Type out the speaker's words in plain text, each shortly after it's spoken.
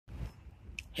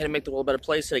here to make the world a better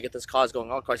place, here to get this cause going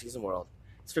all across the Eastern world.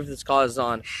 This video for this cause is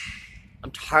on,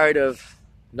 I'm tired of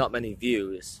not many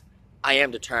views. I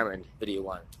am determined, video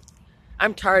 1.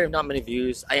 I'm tired of not many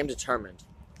views. I am determined.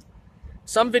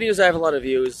 Some videos I have a lot of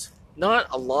views, not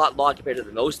a lot compared to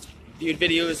the most viewed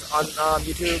videos on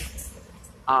YouTube.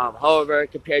 However,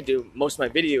 compared to most of my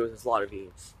videos, it's a lot of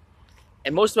views.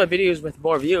 And most of my videos with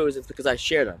more views, it's because I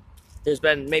share them. There's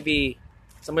been maybe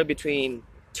somewhere between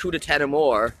 2 to 10 or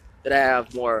more that I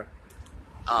have more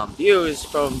views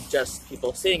from just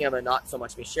people seeing them and not so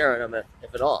much me sharing them,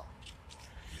 if at all.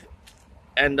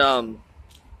 And I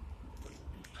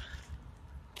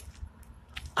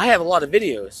have a lot of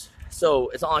videos, so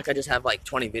it's not like I just have like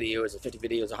 20 videos or 50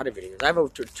 videos or 100 videos. I have over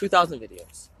 2,000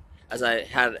 videos, as I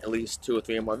had at least 2 or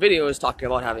 3 or more videos talking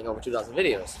about having over 2,000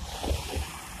 videos.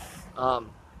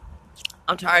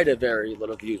 I'm tired of very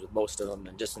little views with most of them,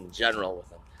 and just in general with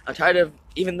them. I'm tired of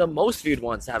even the most viewed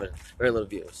ones having very little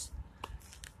views.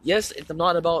 Yes, it's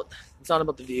not about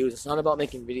the views. It's not about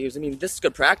making videos. I mean, this is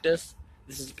good practice.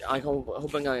 I'm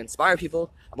hoping I inspire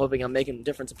people. I'm hoping I'm making a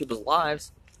difference in people's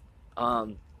lives.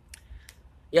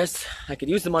 Yes, I could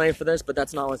use the money for this, but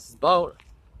that's not what it's about.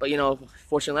 But you know,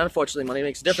 fortunately and unfortunately, money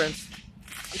makes a difference.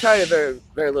 I'm tired of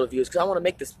very little views because I want to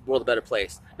make this world a better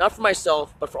place. Not for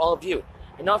myself, but for all of you.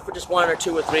 And not for just 1 or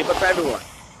 2 or 3, but for everyone.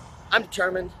 I'm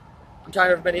determined. I'm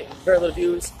tired of very little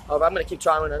views. However, I'm going to keep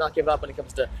trying and not give up when it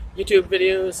comes to YouTube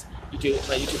videos,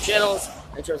 my YouTube channels,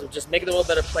 in terms of just making the world a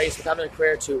better place, with having a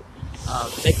career to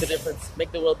make the difference,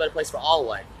 make the world a better place for all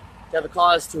alike. To have a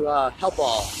cause to help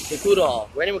all, to include all,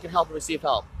 where anyone can help and receive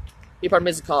help. Be part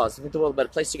of the cause, make the world a better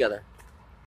place together.